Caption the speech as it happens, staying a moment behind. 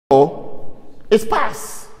It's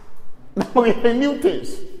past. Now we have new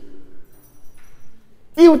things.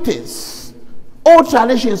 New things. Old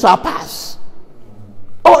traditions are past.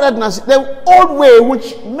 The old way in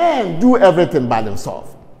which men do everything by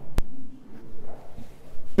themselves.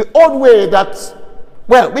 The old way that,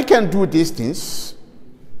 well, we can do these things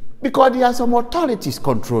because there are some authorities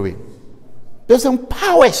controlling. There's some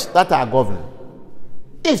powers that are governing.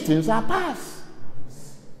 These things are past.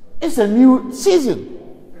 It's a new season.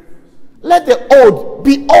 Let the old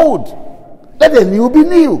be old. Let the new be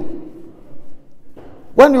new.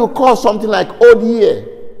 When you call something like old year,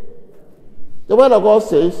 the word of God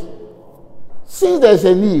says, since there's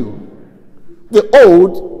a new, the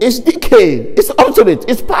old is decaying, it's obsolete,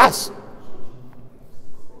 it's past.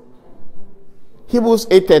 Hebrews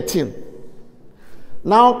 8:13.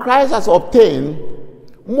 Now Christ has obtained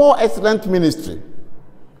more excellent ministry,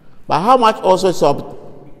 but how much also is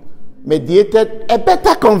mediated a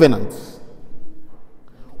better covenant,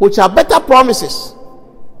 which are better promises.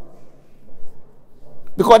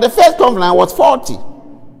 Because the first covenant was 40.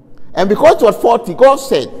 And because it was 40, God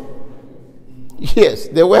said, yes,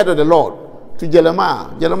 the word of the Lord to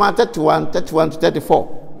Jeremiah 31 to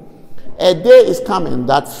 34. A day is coming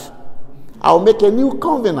that I'll make a new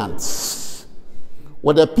covenant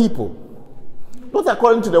with the people, not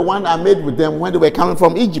according to the one I made with them when they were coming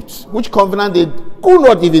from Egypt, which covenant they could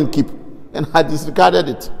not even keep and had disregarded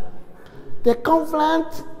it. The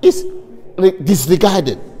covenant is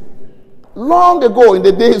disregarded long ago in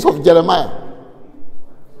the days of Jeremiah.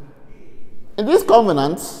 In this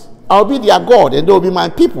covenant, I'll be their God and they will be my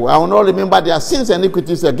people. I will not remember their sins and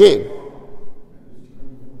iniquities again.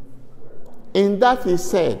 In that he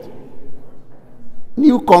said,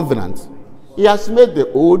 new covenant, he has made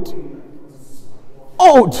the old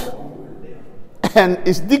and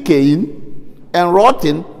is decaying and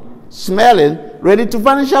rotting, smelling, ready to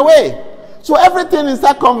vanish away. So everything in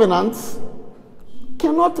that covenant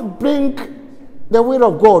cannot bring the will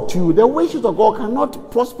of God to you. The wishes of God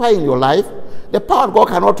cannot prosper in your life. The power of God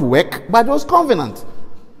cannot work by those covenants.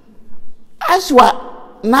 As you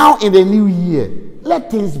are now in the new year, let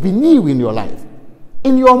things be new in your life.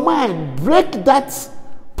 In your mind, break that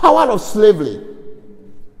power of slavery.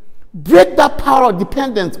 Break that power of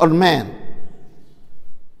dependence on man.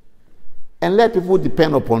 And let people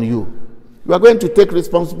depend upon you. You are going to take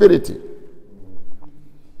responsibility.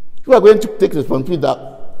 You are going to take responsibility that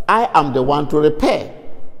I am the one to repair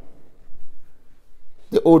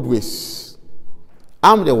the old ways.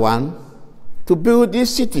 I'm the one to build these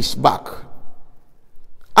cities back.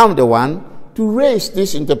 I'm the one to raise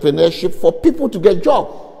this entrepreneurship for people to get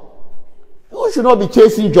jobs. You should not be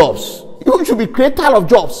chasing jobs. You should be creator of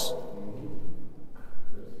jobs.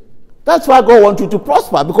 That's why God wants you to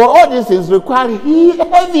prosper, because all these things require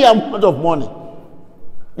heavy amount of money.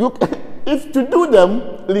 If to do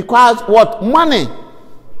them requires what? Money.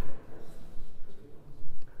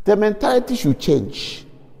 The mentality should change.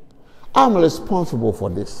 I'm responsible for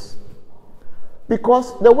this.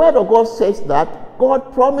 Because the word of God says that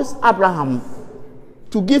God promised Abraham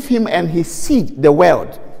to give him and his seed the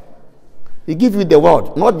world. He gives you the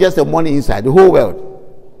world, not just the money inside, the whole world.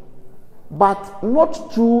 But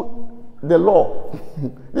not through the law.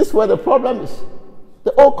 This is where the problem is.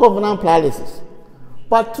 The old covenant palaces.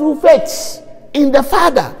 But through faith in the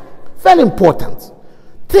Father. Very important.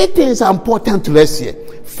 3 things are important to us here.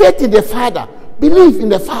 Faith in the Father, believe in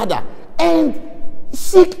the Father, and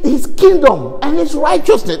seek his kingdom and his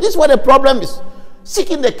righteousness. This is what the problem is.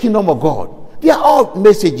 Seeking the kingdom of God. They are all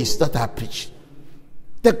messages that are preached.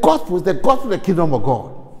 The gospel is the gospel of the kingdom of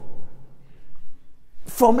God.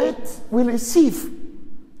 From it, we receive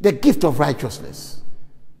the gift of righteousness.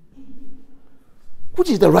 Which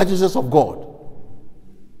is the righteousness of God.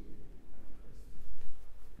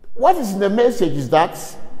 What is in the message is that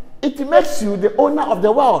it makes you the owner of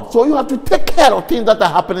the world. So you have to take care of things that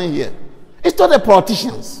are happening here. It's not the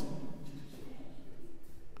politicians.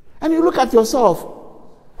 And you look at yourself.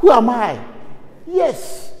 Who am I?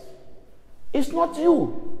 Yes. It's not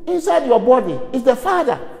you. Inside your body is the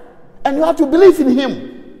Father. And you have to believe in him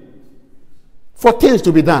for things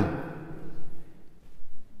to be done.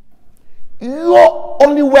 Your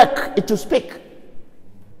only work is to speak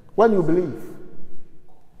when you believe.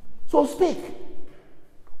 So speak.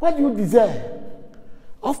 What do you desire?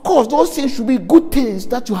 Of course, those things should be good things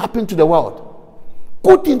that will happen to the world.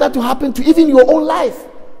 Good things that will happen to even your own life.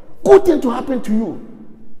 Good things to happen to you.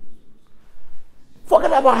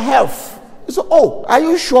 Forget about health. So, oh, are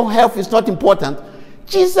you sure health is not important?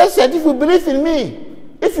 Jesus said, if you believe in me,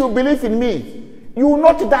 you will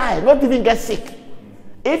not die, not even get sick.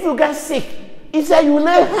 If you get sick, he said you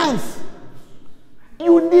lay hands.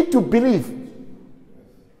 You need to believe.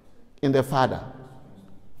 in the Father.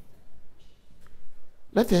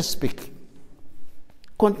 Let us speak.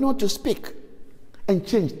 Continue to speak and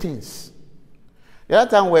change things. The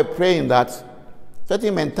other time we're praying that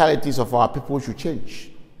certain mentalities of our people should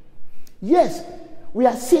change. Yes, we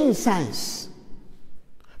are seeing signs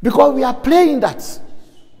because we are praying that.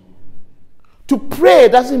 To pray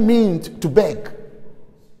doesn't mean to beg.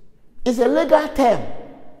 It's a legal term.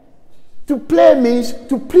 To pray means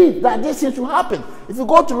to plead that this thing should happen. If you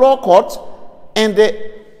go to law court and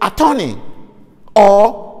the attorney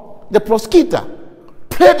or the prosecutor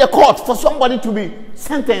pray the court for somebody to be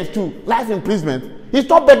sentenced to life imprisonment, he's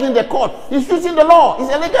not begging the court. He's using the law.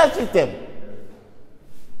 It's a legal system.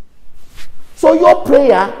 So your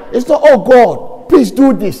prayer is not, oh God, please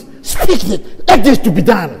do this. Speak it. Let this to be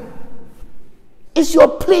done. It's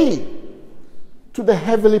your plea to the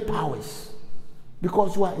heavenly powers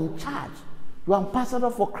because you are in charge. You are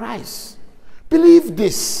ambassador for Christ. Believe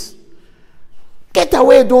this. Get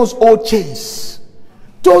away those old chains.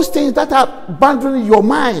 Those things that are bounding your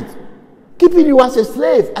mind, keeping you as a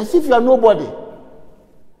slave, as if you are nobody.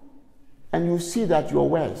 And you see that your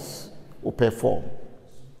words will perform.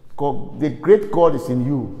 God, the great God is in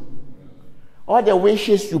you. All the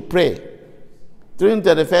wishes you pray during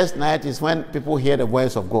the first night is when people hear the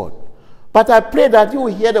voice of God. But I pray that you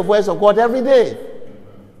will hear the voice of God every day.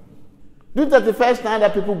 During the first night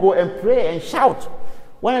that people go and pray and shout.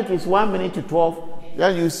 When it is 1 minute to 12,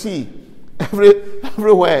 then you see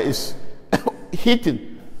everywhere is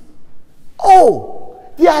hitting. Oh,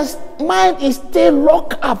 their mind is still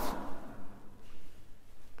locked up.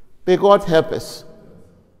 May God help us.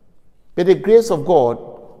 May the grace of God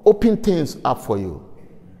open things up for you.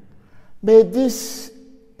 May this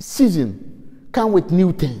season come with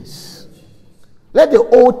new things. Let the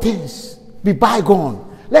old things be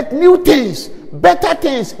bygone. Let new things, better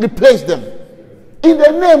things, replace them. In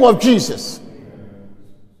the name of Jesus.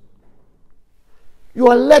 You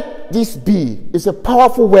are let this be. It's a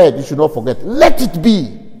powerful word you should not forget. Let it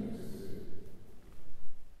be.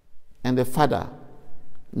 And the Father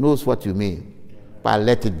knows what you mean by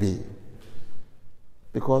let it be.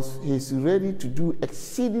 Because he's ready to do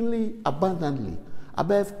exceedingly abundantly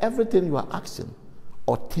above everything you are asking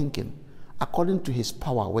or thinking, according to his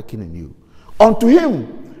power working in you. Unto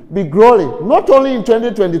him be glory, not only in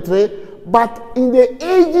 2023, but in the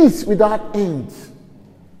ages without end.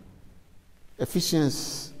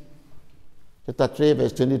 Ephesians chapter 3,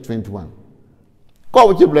 verse 20-21.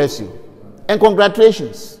 God will bless you. And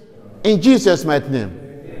congratulations. In Jesus' mighty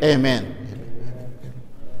name. Amen.